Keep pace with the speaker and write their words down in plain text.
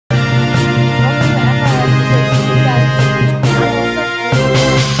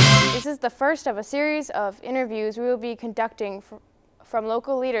the first of a series of interviews we will be conducting from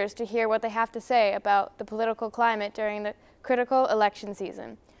local leaders to hear what they have to say about the political climate during the critical election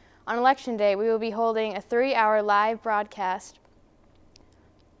season. On Election Day, we will be holding a 3-hour live broadcast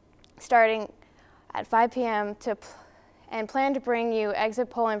starting at 5 p.m. and plan to bring you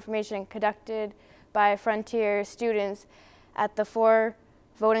exit poll information conducted by Frontier students at the 4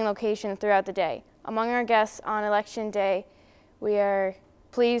 voting locations throughout the day. Among our guests on Election Day, we are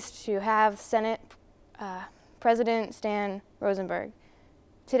pleased to have Senate President Stan Rosenberg.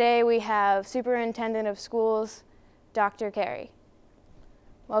 Today we have Superintendent of Schools, Dr. Carey.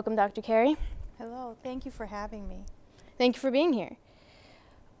 Welcome, Dr. Carey. Hello, thank you for having me. Thank you for being here.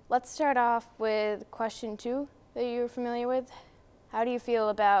 Let's start off with question 2 that you're familiar with. How do you feel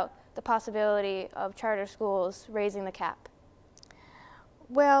about the possibility of charter schools raising the cap?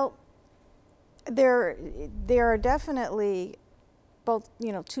 Well, there are definitely both,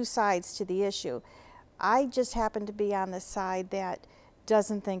 two sides to the issue. I just happen to be on the side that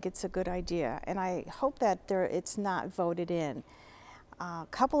doesn't think it's a good idea, and I hope that it's not voted in. A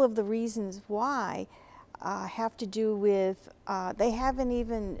couple of the reasons why have to do with they haven't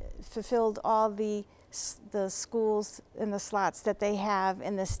even fulfilled all the schools and the slots that they have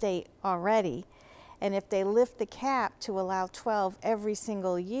in the state already. And if they lift the cap to allow 12 every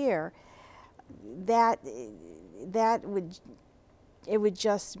single year, it would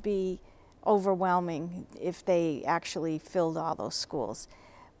just be overwhelming if they actually filled all those schools.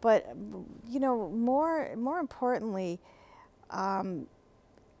 But more importantly,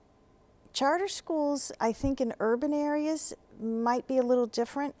 charter schools, I think in urban areas might be a little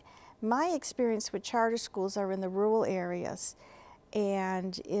different. My experience with charter schools are in the rural areas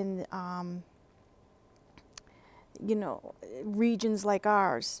and in regions like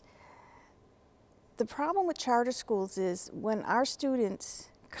ours. The problem with charter schools is when our students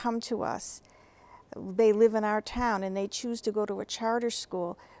come to us, they live in our town and they choose to go to a charter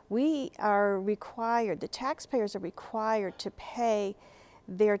school, we are required, the taxpayers are required to pay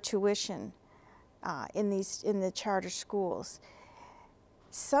their tuition in the charter schools.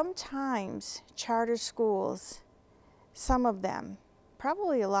 Sometimes charter schools, some of them,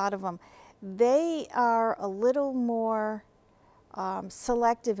 probably a lot of them, they are a little more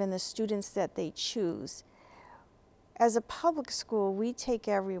selective in the students that they choose. As a public school, we take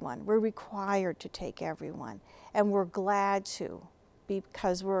everyone. We're required to take everyone, and we're glad to,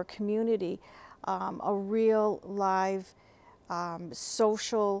 because we're a community, a real live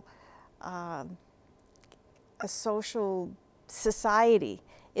social society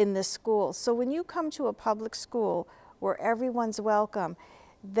in the school. So when you come to a public school where everyone's welcome,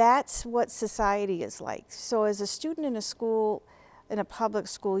 that's what society is like. So as a student in a school, in a public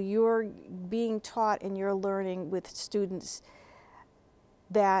school, you're being taught and you're learning with students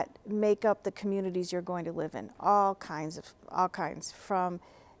that make up the communities you're going to live in. All kinds, from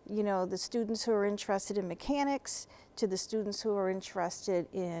the students who are interested in mechanics to the students who are interested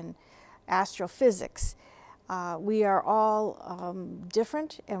in astrophysics. We are all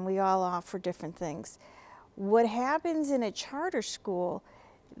different, and we all offer different things. What happens in a charter school,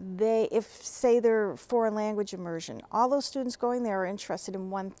 say they're foreign language immersion, all those students going there are interested in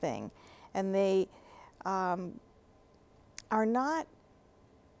one thing, and they are not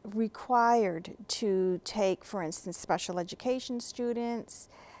required to take, for instance, special education students.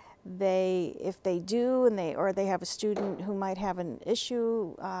 If they do, or they have a student who might have an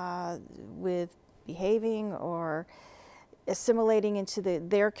issue with behaving or assimilating into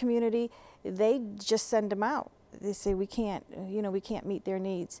their community, they just send them out. They say we can't meet their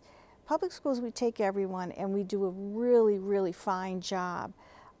needs. Public schools, we take everyone, and we do a really, really fine job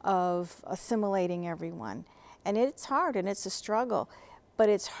of assimilating everyone. And it's hard, and it's a struggle, but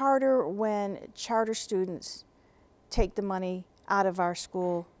it's harder when charter students take the money out of our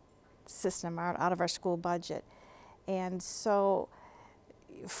school system, out of our school budget. And so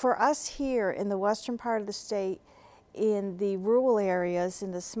for us here in the western part of the state, in the rural areas,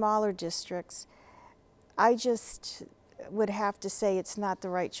 in the smaller districts, I just would have to say it's not the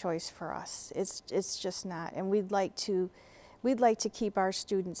right choice for us. It's just not, and we'd like to keep our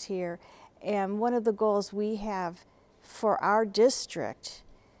students here. And one of the goals we have for our district,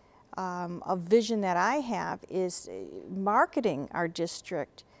 a vision that I have, is marketing our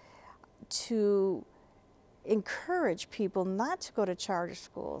district to encourage people not to go to charter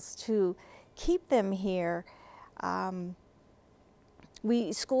schools, to keep them here.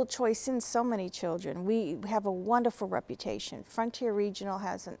 We school choice in so many children. We have a wonderful reputation. Frontier Regional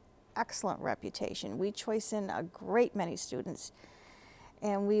has an excellent reputation. We choice in a great many students,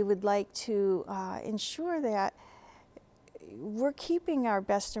 and we would like to ensure that we're keeping our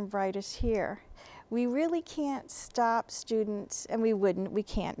best and brightest here. We really can't stop students, and we wouldn't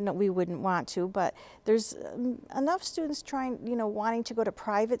want to, but there's enough students wanting to go to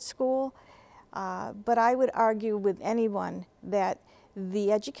private school, but I would argue with anyone that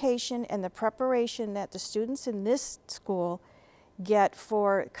the education and the preparation that the students in this school get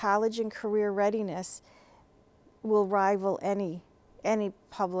for college and career readiness will rival any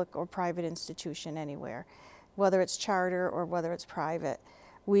public or private institution anywhere, whether it's charter or whether it's private.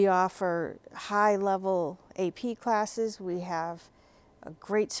 We offer high-level AP classes. We have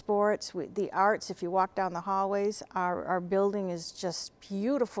great sports. The arts, if you walk down the hallways, our building is just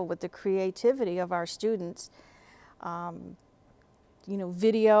beautiful with the creativity of our students. You know,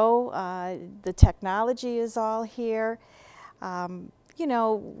 video, the technology is all here. You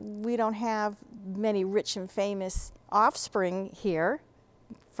know, we don't have many rich and famous offspring here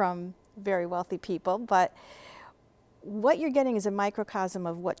from very wealthy people, but what you're getting is a microcosm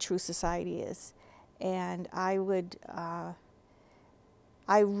of what true society is. And I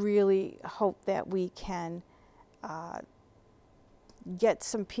really hope that we can get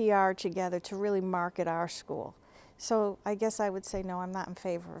some PR together to really market our school. So I guess I would say no, I'm not in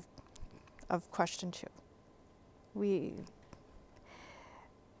favor of question 2. Thank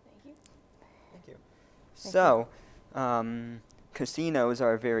you. So, casinos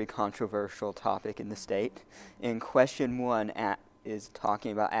are a very controversial topic in the state. And question 1 is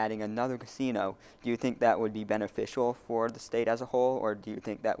talking about adding another casino. Do you think that would be beneficial for the state as a whole, or do you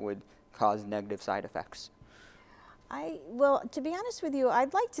think that would cause negative side effects? Well, to be honest with you,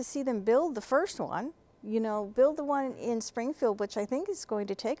 I'd like to see them build the first one. You know, build the one in Springfield, which I think is going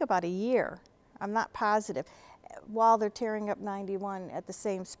to take about a year. I'm not positive, while they're tearing up 91 at the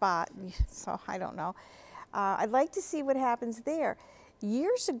same spot, so I don't know. I'd like to see what happens there.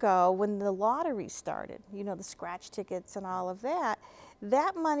 Years ago, when the lottery started, you know, the scratch tickets and all of that,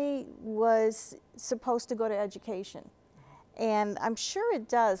 that money was supposed to go to education. And I'm sure it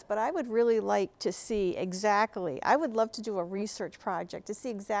does, but I would really like to see exactly, I would love to do a research project to see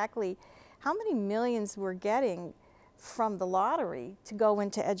exactly how many millions we're getting from the lottery to go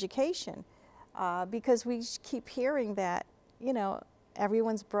into education. Because we keep hearing that, you know,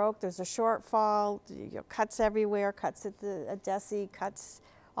 everyone's broke, there's a shortfall, you know, cuts everywhere, cuts at DESE, cuts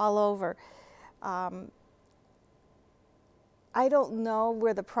all over. I don't know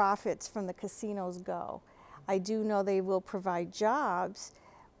where the profits from the casinos go. I do know they will provide jobs,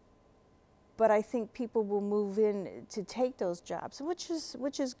 but I think people will move in to take those jobs, which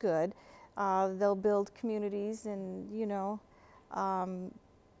is good. They'll build communities and, you know,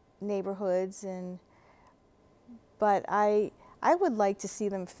 neighborhoods, but I would like to see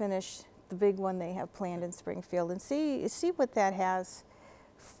them finish the big one they have planned in Springfield and see what that has.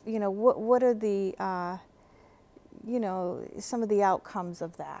 You know, what are the you know, some of the outcomes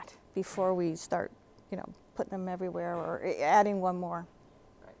of that before we start, you know, putting them everywhere or adding one more.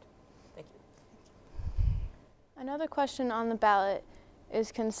 Right. Thank you. Another question on the ballot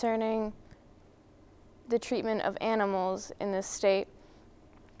is concerning the treatment of animals in this state.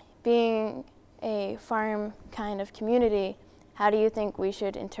 Being a farm kind of community, how do you think we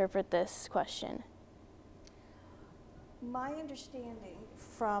should interpret this question? My understanding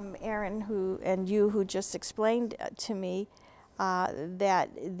from Aaron and you who just explained to me that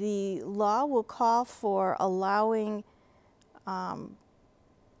the law will call for allowing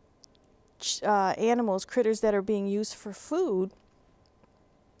animals, critters that are being used for food,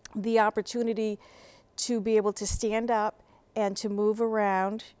 the opportunity to be able to stand up and to move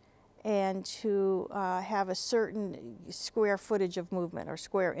around and to have a certain square footage of movement or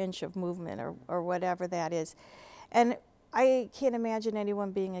square inch of movement or whatever that is. And I can't imagine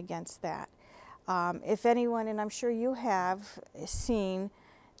anyone being against that. If anyone, and I'm sure you have seen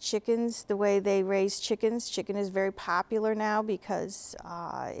chickens, the way they raise chickens. Chicken is very popular now because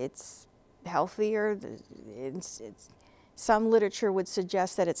it's healthier. Some literature would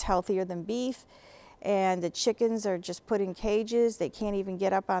suggest that it's healthier than beef. And the chickens are just put in cages. They can't even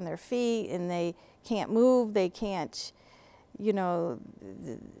get up on their feet, and they can't move. They can't, you know,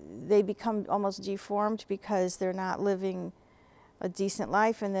 they become almost deformed because they're not living a decent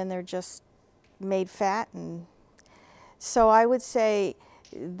life, and then they're just made fat. And so I would say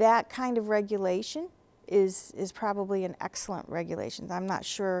that kind of regulation is probably an excellent regulation. I'm not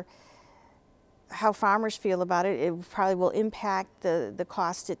sure how farmers feel about it. It probably will impact the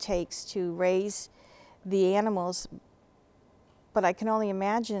cost it takes to raise the animals, but I can only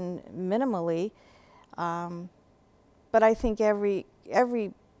imagine minimally. But I think every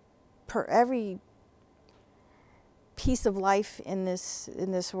piece of life in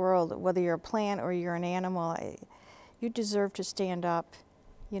this world, whether you're a plant or you're an animal, you deserve to stand up,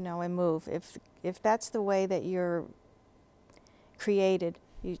 you know, and move. If that's the way that you're created,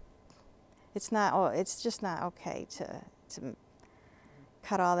 it's just not okay to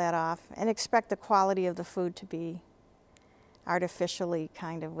cut all that off and expect the quality of the food to be artificially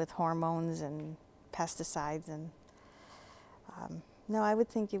kind of with hormones and pesticides. And no, I would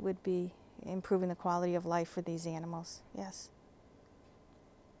think it would be improving the quality of life for these animals, yes.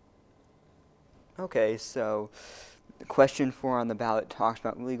 Okay, so the question 4 on the ballot talks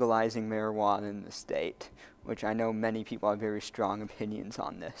about legalizing marijuana in the state, which I know many people have very strong opinions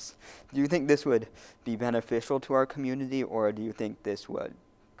on this. Do you think this would be beneficial to our community, or do you think this would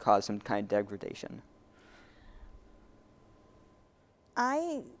cause some kind of degradation?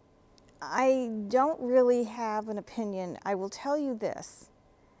 I don't really have an opinion. I will tell you this.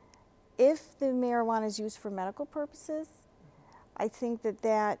 If the marijuana is used for medical purposes, I think that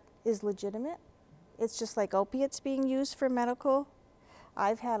that is legitimate. It's just like opiates being used for medical.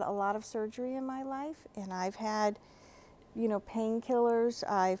 I've had a lot of surgery in my life, and I've had, you know, painkillers.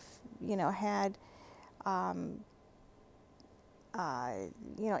 I've, you know, had, you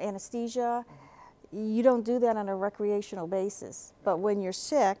know, anesthesia. You don't do that on a recreational basis. But when you're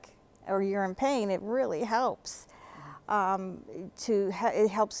sick or you're in pain, it really helps. It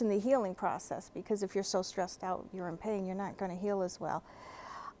helps in the healing process, because if you're so stressed out, you're in pain, you're not going to heal as well.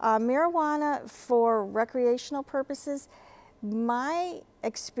 Marijuana for recreational purposes, my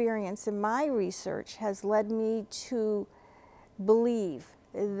experience and my research has led me to believe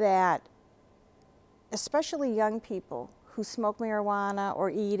that especially young people who smoke marijuana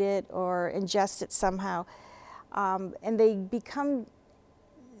or eat it or ingest it somehow, and they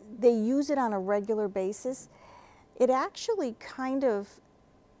use it on a regular basis, it actually kind of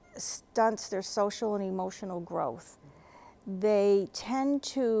stunts their social and emotional growth. They tend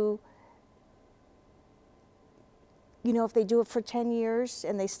to, you know, if they do it for 10 years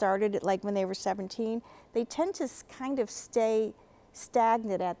and they started it like when they were 17, they tend to kind of stay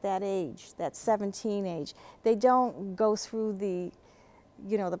stagnant at that age, that 17 age. They don't go through the,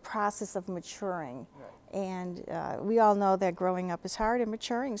 you know, the process of maturing. Right. And we all know that growing up is hard and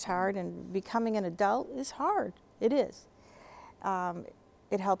maturing is hard, and becoming an adult is hard. It is.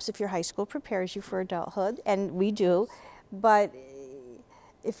 It helps if your high school prepares you for adulthood, and we do. But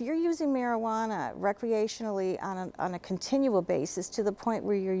if you're using marijuana recreationally on a continual basis to the point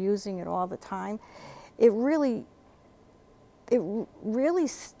where you're using it all the time, it really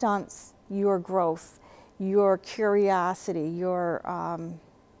stunts your growth, your curiosity, your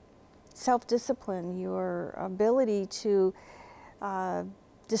self-discipline, your ability to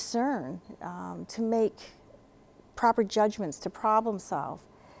discern, to make proper judgments, to problem solve.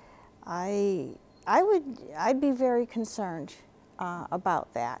 I'd be very concerned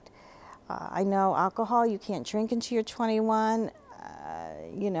about that. I know alcohol, you can't drink until you're 21,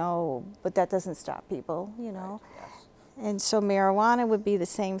 you know, but that doesn't stop people, you know. Right, yes. And so marijuana would be the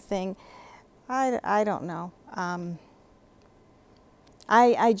same thing. I don't know.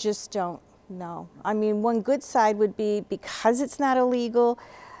 I just don't know. I mean, one good side would be, because it's not illegal,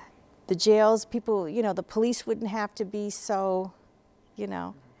 the jails, people, you know, the police wouldn't have to be so, you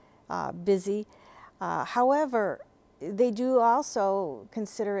know, busy. However, they do also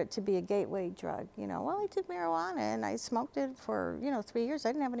consider it to be a gateway drug. You know, well, I did marijuana and I smoked it for, you know, 3 years. I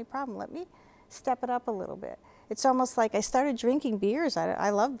didn't have any problem. Let me step it up a little bit. It's almost like I started drinking beers. I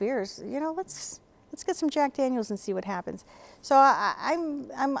love beers. You know, let's get some Jack Daniels and see what happens. So I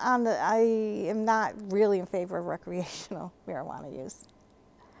am not really in favor of recreational marijuana use.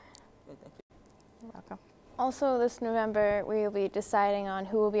 Thank you. You're welcome. Also, this November, we will be deciding on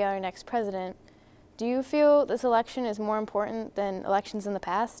who will be our next president. Do you feel this election is more important than elections in the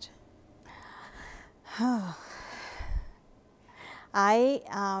past?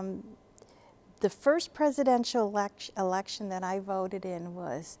 The first presidential election that I voted in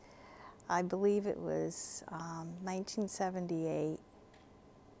was, I believe it was 1978.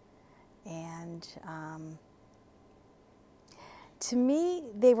 And to me,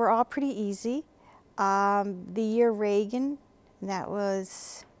 they were all pretty easy. The year Reagan, that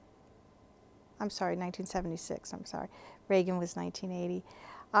was, I'm sorry, 1976, I'm sorry. Reagan was 1980.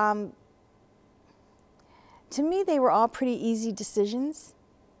 To me, they were all pretty easy decisions.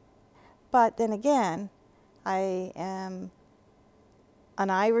 But then again, I am an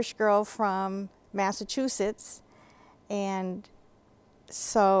Irish girl from Massachusetts, and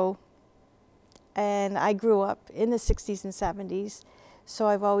I grew up in the 60s and 70s. So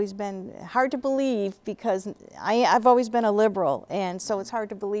I've always been, hard to believe, because I've always been a liberal, and so it's hard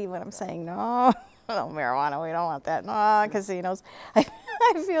to believe when I'm saying, no, no marijuana, we don't want that, no, casinos. I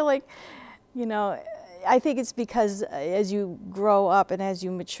feel like, you know, I think it's because as you grow up and as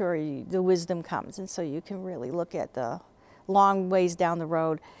you mature, the wisdom comes, and so you can really look at the long ways down the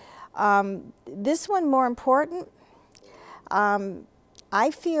road. This one more important.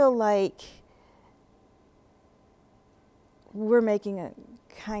 I feel like we're making a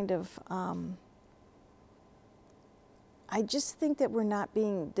kind of, I just think that we're not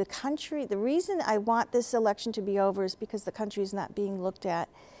being, the country, the reason I want this election to be over is because the country is not being looked at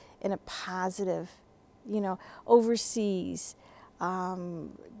in a positive, you know, overseas,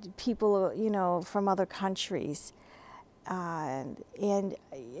 people, you know, from other countries. And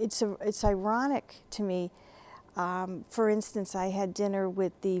it's ironic to me. For instance, I had dinner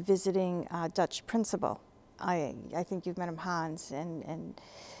with the visiting Dutch principal. I think you've met him, Hans, and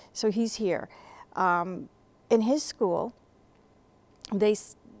so he's here. In his school,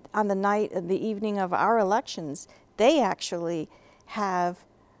 on the evening of our elections, they actually have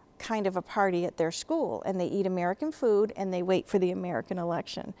kind of a party at their school, and they eat American food and they wait for the American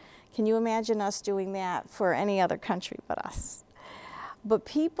election. Can you imagine us doing that for any other country but us? But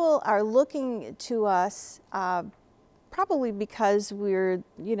people are looking to us probably because we're,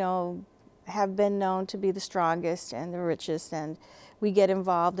 you know, have been known to be the strongest and the richest, and we get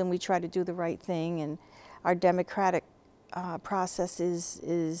involved and we try to do the right thing, and our democratic process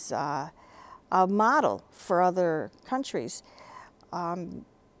is a model for other countries.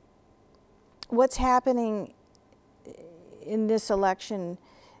 What's happening in this election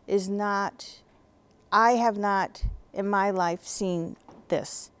is not, I have not in my life seen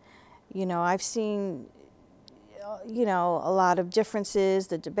this. You know, I've seen, you know, a lot of differences,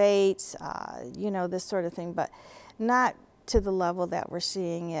 the debates, you know, this sort of thing, but not to the level that we're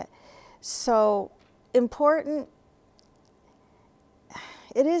seeing it. So important,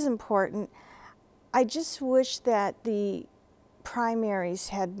 it is important. I just wish that the primaries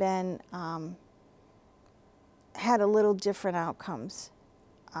had been, had a little different outcomes.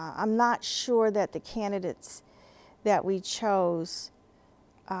 I'm not sure that the candidates that we chose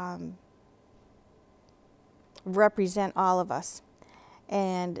represent all of us.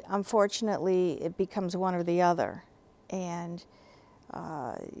 And unfortunately, it becomes one or the other. And,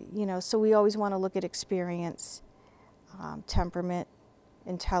 you know, so we always want to look at experience, temperament,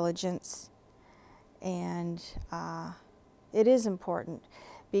 intelligence, and it is important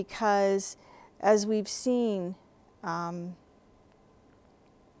because, as we've seen, a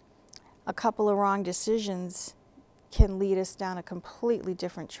couple of wrong decisions can lead us down a completely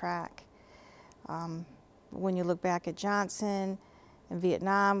different track. When you look back at Johnson and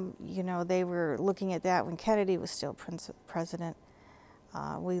Vietnam, you know, they were looking at that when Kennedy was still president.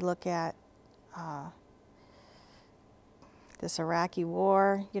 We look at this Iraqi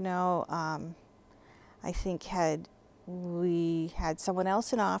war, you know, I think had we had someone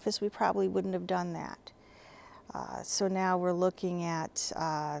else in office, we probably wouldn't have done that. So now we're looking at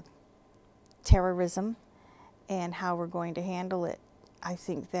terrorism and how we're going to handle it. I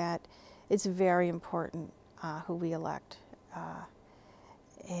think that it's very important who we elect.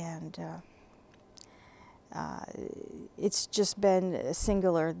 It's just been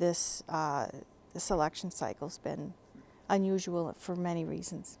singular. This election cycle's been unusual for many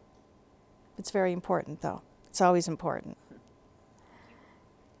reasons. It's very important, though. It's always important.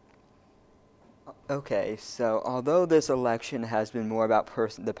 Okay, so although this election has been more about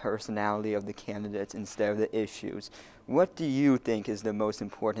the personality of the candidates instead of the issues, what do you think is the most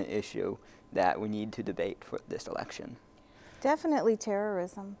important issue that we need to debate for this election? Definitely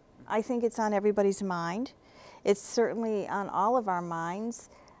terrorism. I think it's on everybody's mind. It's certainly on all of our minds.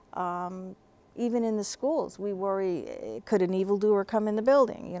 Even in the schools, we worry, could an evildoer come in the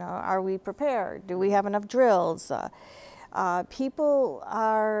building? You know, are we prepared? Do we have enough drills? People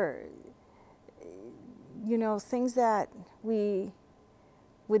are, you know, things that we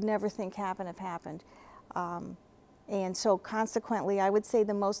would never think happen have happened. And so consequently, I would say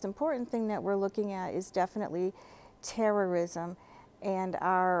the most important thing that we're looking at is definitely terrorism and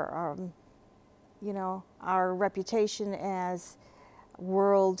our, you know, our reputation as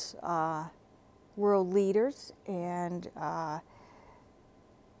world leaders, and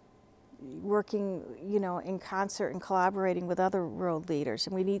working, you know, in concert and collaborating with other world leaders.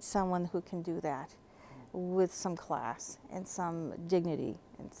 And we need someone who can do that with some class and some dignity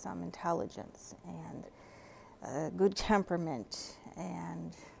and some intelligence and good temperament.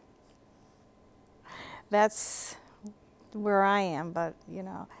 And that's where I am, but, you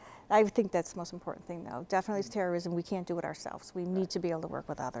know, I think that's the most important thing, though. Definitely is terrorism. We can't do it ourselves. We need to be able to work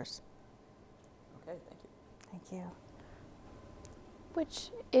with others. Okay, thank you. Thank you.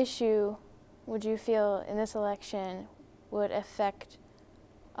 Which issue would you feel in this election would affect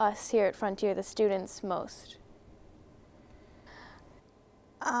us here at Frontier, the students, most?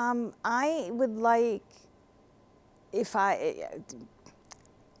 I would like, if I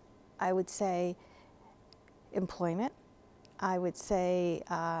would say employment. I would say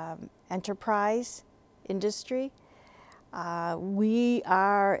enterprise, industry. We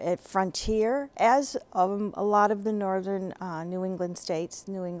are at Frontier, as a lot of the northern New England states,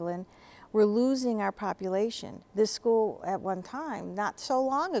 New England, we're losing our population. This school at one time, not so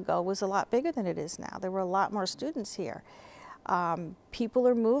long ago, was a lot bigger than it is now. There were a lot more students here. People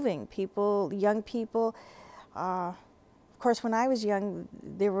are moving, young people. Of course, when I was young,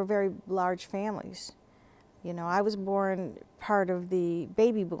 there were very large families. You know, I was born part of the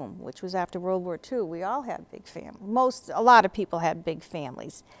baby boom, which was after World War II. We all had big families. A lot of people had big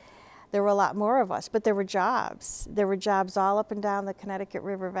families. There were a lot more of us, but there were jobs. There were jobs all up and down the Connecticut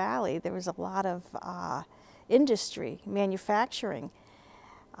River Valley. There was a lot of industry, manufacturing.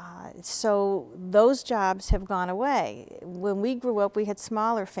 So those jobs have gone away. When we grew up, we had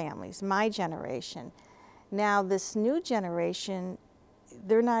smaller families, my generation. Now this new generation,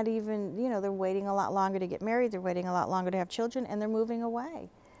 they're not even, you know, they're waiting a lot longer to get married, they're waiting a lot longer to have children, and they're moving away.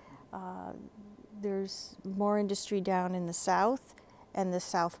 There's more industry down in the South and the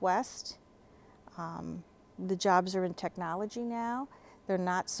Southwest. The jobs are in technology now. They're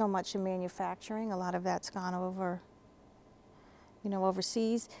not so much in manufacturing. A lot of that's gone over, you know,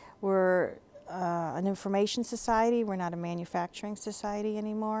 overseas. We're an information society. We're not a manufacturing society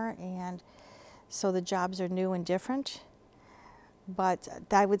anymore, and so the jobs are new and different. But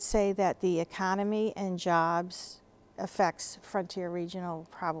I would say that the economy and jobs affects Frontier Regional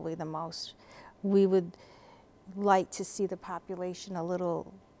probably the most. We would like to see the population a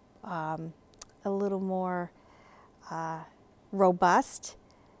little more robust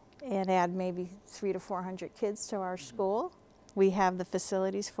and add maybe 300 to 400 kids to our school. We have the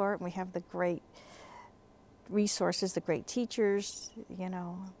facilities for it, and we have the great resources, the great teachers, you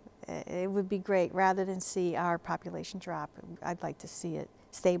know. It would be great. Rather than see our population drop, I'd like to see it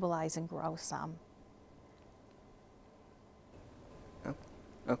stabilize and grow some.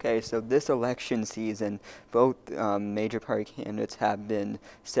 Okay, so this election season, both major party candidates have been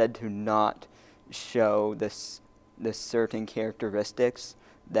said to not show the certain characteristics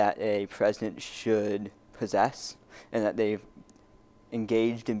that a president should possess, and that they've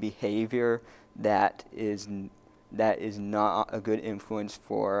engaged in behavior that is not a good influence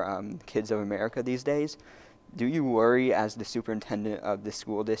for kids of America these days. Do you worry, as the superintendent of the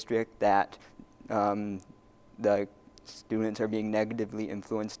school district, that the students are being negatively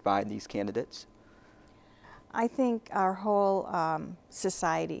influenced by these candidates? I think our whole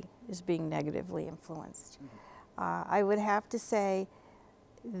society is being negatively influenced. I would have to say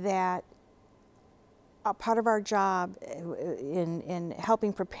that a part of our job in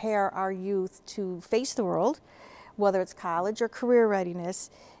helping prepare our youth to face the world, whether it's college or career readiness,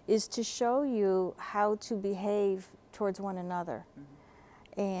 is to show you how to behave towards one another.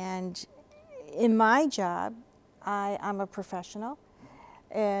 And in my job, I'm a professional,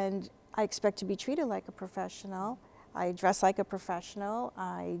 and I expect to be treated like a professional. I dress like a professional.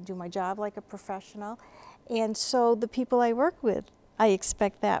 I do my job like a professional. And so the people I work with, I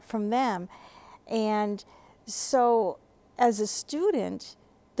expect that from them. And so as a student,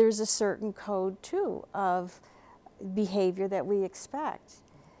 there's a certain code too of behavior that we expect.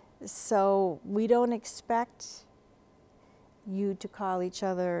 So we don't expect you to call each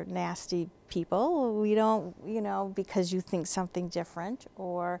other nasty people. We don't, you know, because you think something different,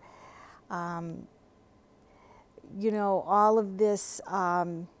 or you know, all of this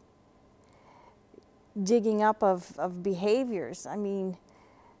digging up of behaviors. I mean,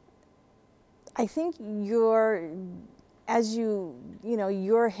 I think your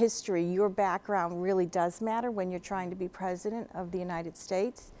history, your background really does matter when you're trying to be president of the United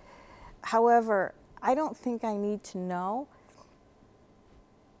States. However, I don't think I need to know,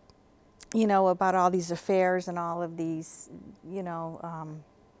 you know, about all these affairs and all of these, you know,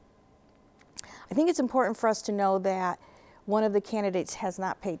 I think it's important for us to know that one of the candidates has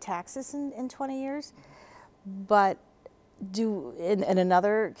not paid taxes in 20 years, but and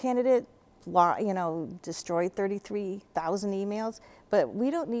another candidate, you know, destroyed 33,000 emails, but we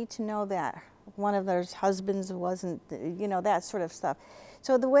don't need to know that one of their husbands wasn't, you know, that sort of stuff.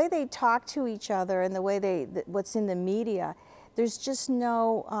 So the way they talk to each other and the way what's in the media, there's just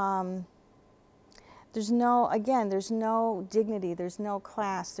no, there's no dignity, there's no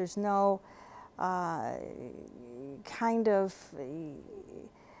class, there's no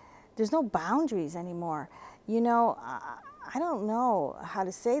there's no boundaries anymore. You know, I don't know how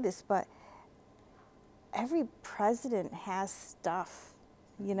to say this, but every president has stuff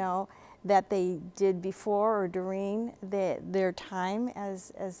you know, that they did before or during their time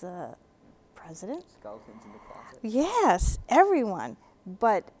as a president. Skeletons in the closet. Yes, everyone.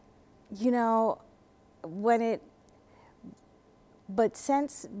 But, you know, but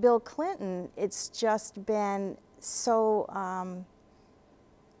since Bill Clinton, it's just been so,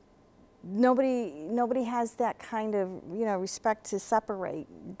 nobody has that kind of, you know, respect to separate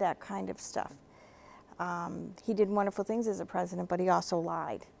that kind of stuff. He did wonderful things as a president, but he also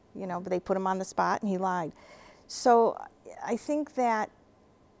lied, you know, but they put him on the spot and he lied. So I think that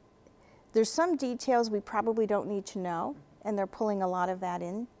there's some details we probably don't need to know, and they're pulling a lot of that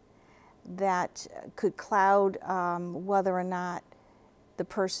in that could cloud whether or not the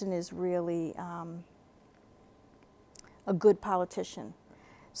person is really a good politician.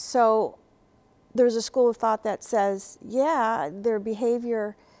 So there's a school of thought that says, yeah, their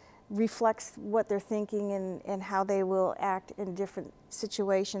behavior reflects what they're thinking and how they will act in different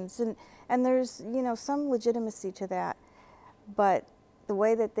situations. And there's, you know, some legitimacy to that. But the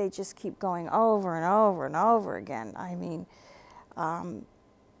way that they just keep going over and over and over again, I mean,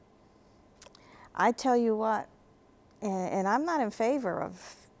 I tell you what, and I'm not in favor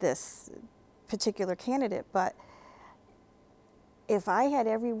of this particular candidate, but if I had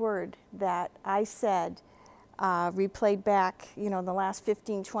every word that I said replayed back, you know, the last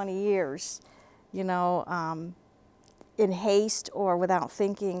 15, 20 years, you know, in haste or without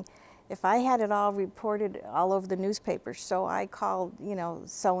thinking, if I had it all reported all over the newspapers, so I called, you know,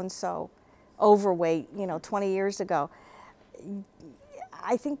 so-and-so overweight, you know, 20 years ago,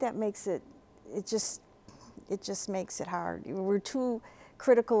 I think that makes it just makes it hard. We're too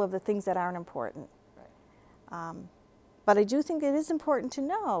critical of the things that aren't important. Right. But I do think it is important to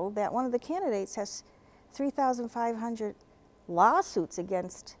know that one of the candidates has 3,500 lawsuits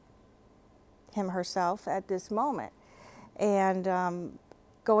against him herself at this moment. And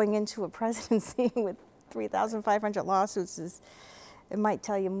going into a presidency with 3,500 lawsuits it might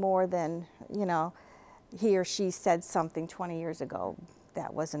tell you more than, you know, he or she said something 20 years ago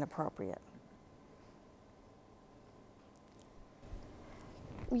that wasn't appropriate.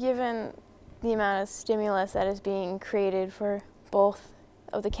 Given the amount of stimulus that is being created for both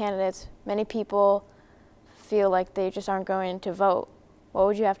of the candidates, many people feel like they just aren't going to vote. What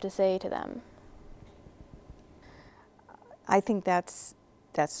would you have to say to them? I think that's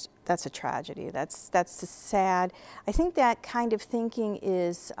a tragedy. That's sad. I think that kind of thinking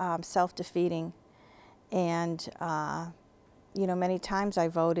is self-defeating, and you know, many times I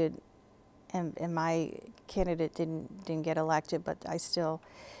voted, and my candidate didn't get elected, but I still.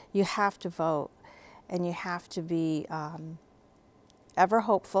 You have to vote, and you have to be ever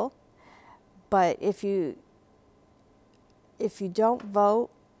hopeful. But if you don't vote,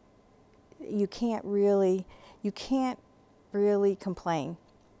 you can't really complain.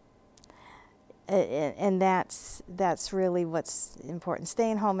 And that's really what's important.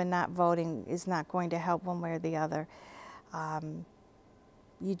 Staying home and not voting is not going to help one way or the other.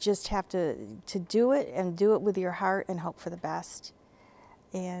 You just have to do it, and do it with your heart, and hope for the best.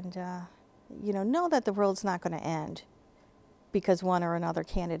 And you know that the world's not going to end because one or another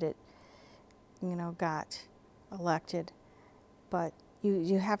candidate, you know, got elected. But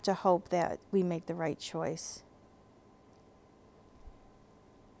you have to hope that we make the right choice.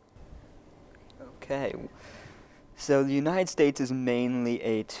 Okay. So the United States is mainly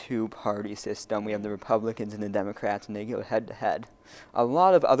a two-party system. We have the Republicans and the Democrats, and they go head-to-head. A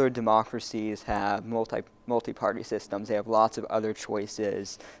lot of other democracies have multi-party systems. They have lots of other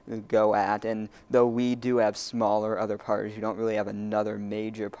choices to go at, and though we do have smaller other parties, we don't really have another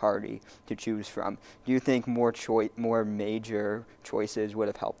major party to choose from. Do you think more major choices would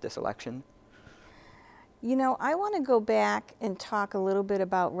have helped this election? You know, I want to go back and talk a little bit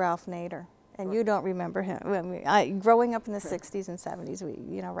about Ralph Nader. And you don't remember him. Growing up in the 60s and 70s,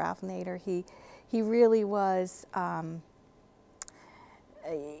 you know, Ralph Nader, he really was,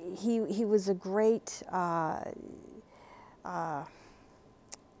 he was a great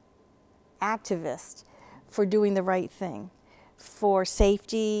activist for doing the right thing, for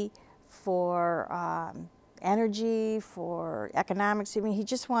safety, for energy, for economics. I mean, he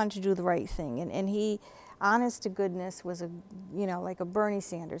just wanted to do the right thing. And he, honest to goodness, was you know, like a Bernie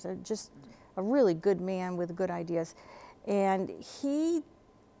Sanders, just a really good man with good ideas. And he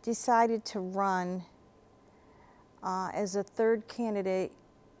decided to run as a third candidate.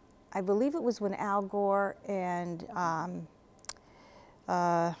 I believe it was when Al Gore and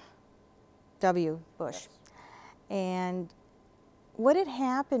W. Bush. Yes. And what had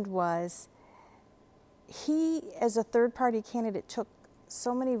happened was he, as a third party candidate, took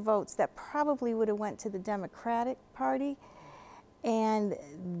so many votes that probably would have went to the Democratic Party. And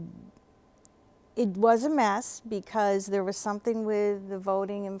it was a mess because there was something with the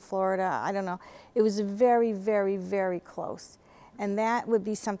voting in Florida. I don't know. It was very, very, very close. And that would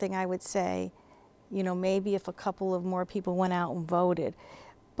be something I would say, you know, maybe if a couple of more people went out and voted.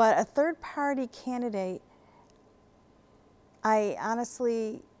 But a third-party candidate, I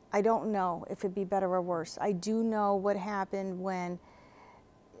honestly don't know if it'd be better or worse. I do know what happened when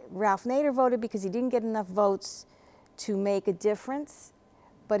Ralph Nader voted because he didn't get enough votes to make a difference,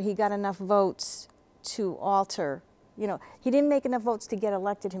 but he got enough votes to alter. You know, he didn't make enough votes to get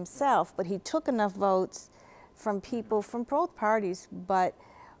elected himself, but he took enough votes from people from both parties, but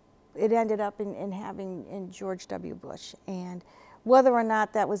it ended up in having George W. Bush. And whether or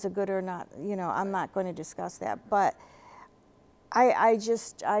not that was a good or not, you know, I'm not going to discuss that, but I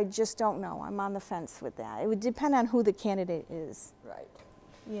just don't know. I'm on the fence with that. It would depend on who the candidate is. Right.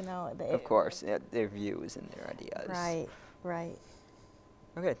 You know. Of course, yeah, their views and their ideas. Right, right.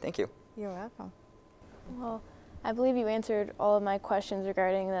 Okay, thank you. You're welcome. Well, I believe you answered all of my questions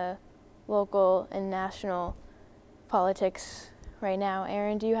regarding the local and national politics right now.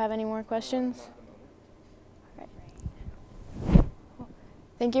 Aaron, do you have any more questions? All right. Well,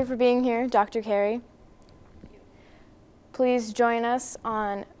 thank you for being here, Dr. Carey. Please join us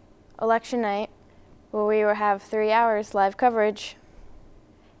on election night, where we will have 3 hours live coverage.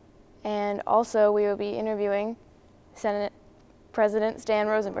 And also, we will be interviewing Senate President Stan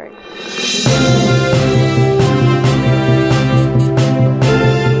Rosenberg.